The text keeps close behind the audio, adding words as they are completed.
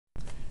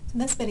So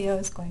this video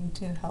is going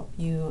to help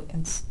you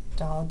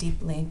install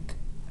Link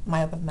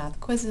MyOpenMath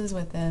quizzes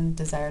within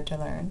Desire to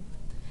Learn.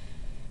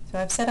 So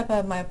I've set up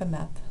a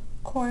MyOpenMath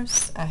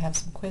course. I have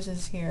some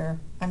quizzes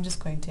here. I'm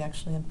just going to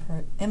actually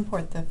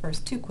import the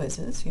first two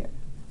quizzes here.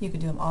 You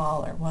could do them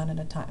all or one at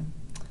a time.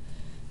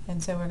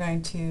 And so we're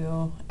going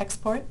to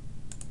export,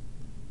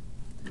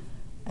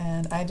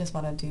 and I just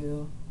want to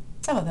do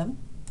some of them.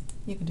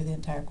 You can do the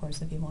entire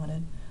course if you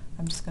wanted.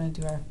 I'm just going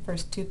to do our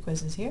first two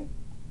quizzes here.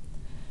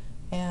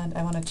 And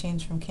I want to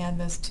change from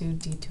Canvas to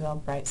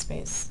D2L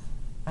Brightspace.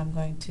 I'm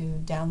going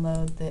to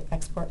download the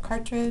export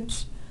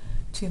cartridge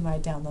to my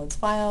downloads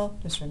file.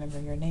 Just remember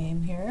your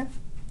name here.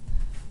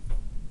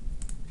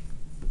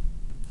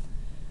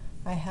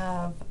 I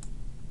have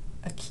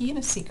a key and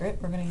a secret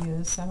we're going to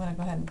use, so I'm going to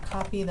go ahead and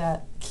copy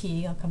that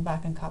key. I'll come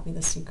back and copy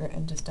the secret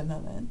in just a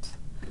moment.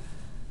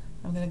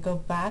 I'm going to go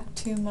back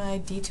to my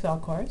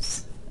D2L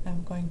course.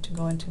 I'm going to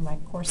go into my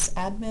course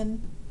admin,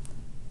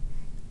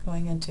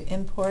 going into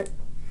import,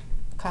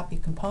 copy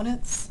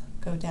components,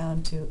 go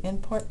down to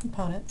import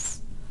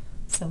components,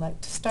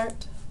 select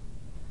start.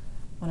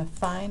 I want to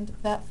find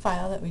that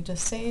file that we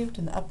just saved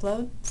in the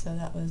upload, so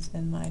that was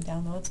in my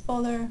downloads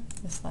folder,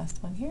 this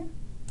last one here.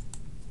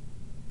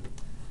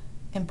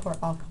 Import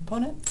all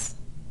components.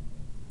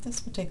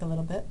 This will take a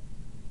little bit.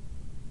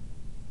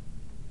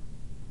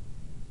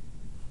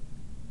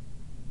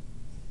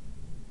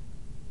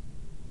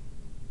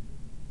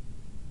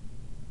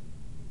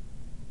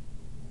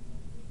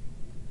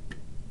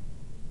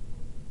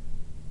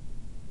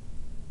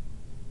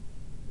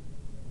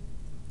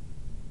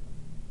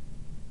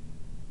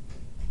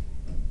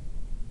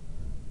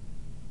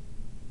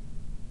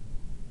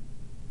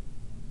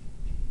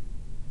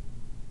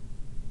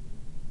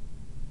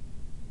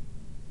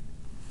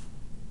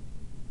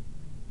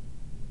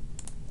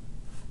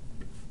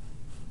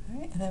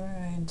 And then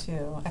we're going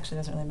to, actually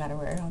it doesn't really matter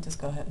where, I'll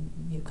just go ahead and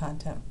view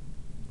content.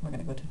 We're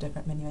going to go to a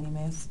different menu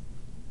anyways.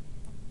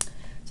 So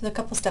there are a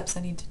couple steps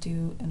I need to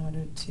do in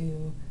order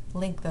to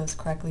link those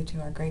correctly to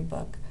our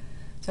gradebook.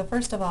 So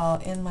first of all,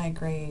 in my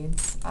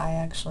grades, I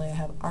actually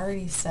have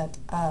already set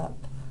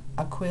up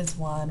a quiz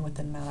 1 with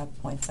the amount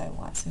of points I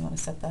want. So you want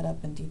to set that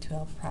up in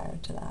D2L prior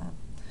to that.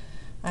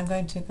 I'm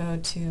going to go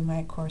to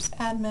my course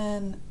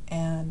admin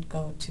and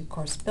go to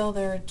course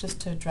builder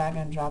just to drag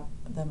and drop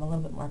them a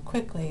little bit more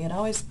quickly. It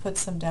always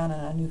puts them down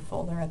in a new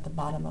folder at the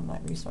bottom of my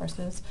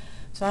resources.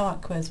 So I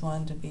want quiz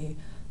 1 to be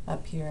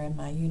up here in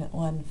my unit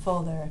 1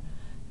 folder.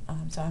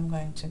 So I'm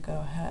going to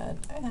go ahead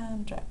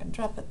and drag and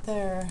drop it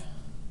there,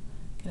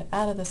 get it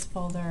out of this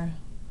folder,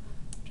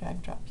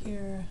 drag drop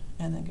here,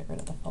 and then get rid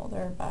of the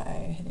folder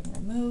by hitting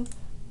remove.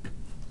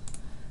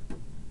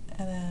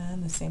 And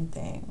then the same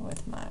thing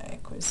with my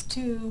quiz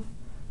 2.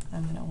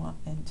 I'm going to want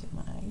into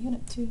my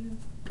unit 2.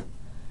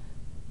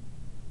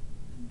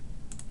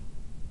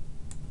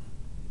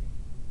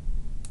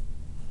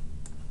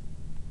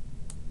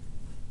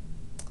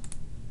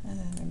 And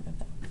then remove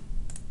that.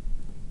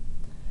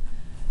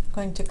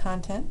 Going to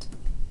content.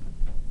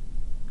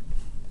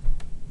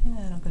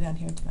 And I'll go down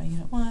here to my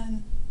unit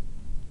 1.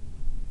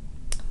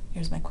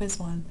 Here's my quiz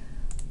 1.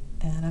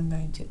 And I'm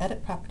going to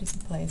edit properties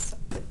in place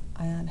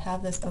and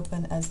have this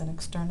open as an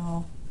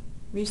external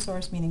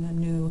resource, meaning a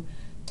new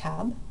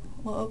tab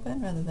will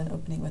open rather than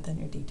opening within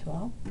your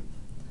D2L.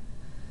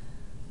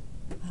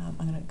 I'm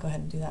going to go ahead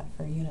and do that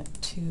for Unit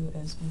 2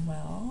 as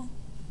well.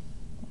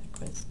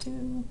 Quiz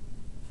 2.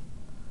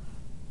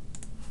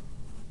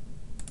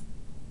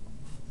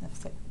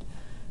 That's it.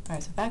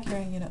 Alright, so back here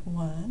in Unit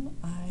 1,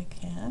 I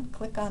can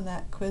click on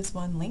that Quiz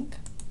 1 link.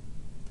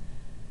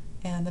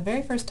 And the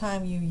very first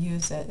time you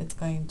use it, it's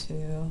going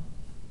to,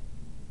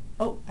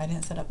 oh, I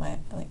didn't set up my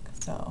link,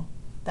 so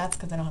that's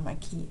because I don't have my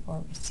key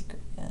or my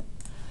secret yet.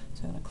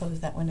 So I'm going to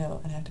close that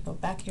window and I have to go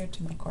back here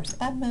to my course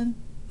admin,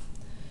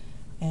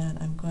 and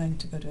I'm going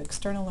to go to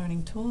external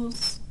learning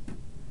tools.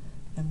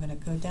 I'm going to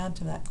go down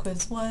to that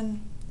quiz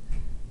 1,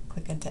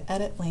 click into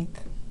edit link,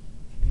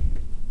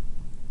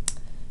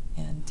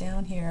 and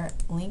down here,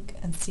 link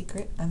and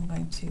secret, I'm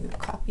going to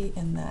copy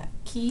in that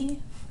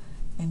key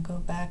and go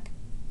back,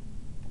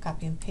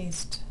 copy and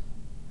paste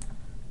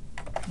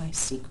my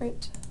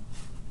secret,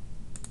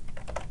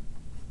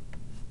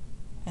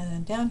 and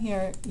then down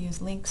here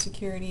use link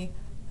security.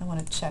 I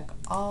want to check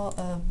all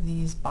of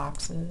these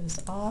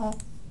boxes off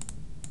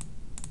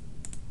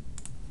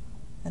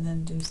and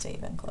then do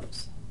save and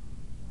close.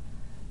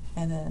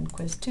 And then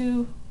quiz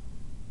 2,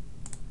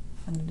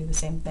 I'm going to do the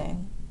same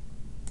thing.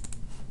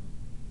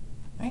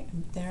 Right,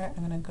 there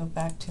I'm going to go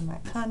back to my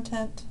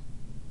content,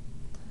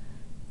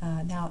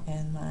 now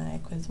in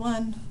my quiz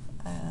 1,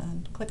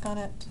 and click on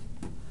it.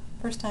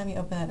 First time you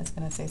open it, it's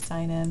going to say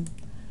sign in,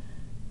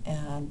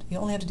 and you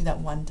only have to do that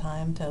one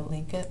time to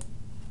link it,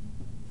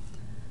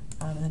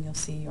 and then you'll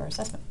see your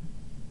assessment.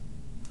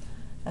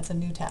 That's a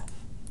new tab.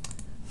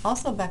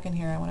 Also back in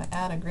here, I want to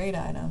add a grade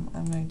item.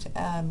 I'm going to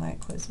add my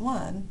quiz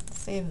 1,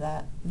 save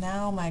that.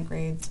 Now my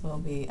grades will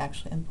be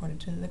actually imported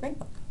to the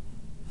gradebook.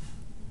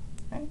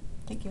 All right,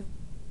 thank you.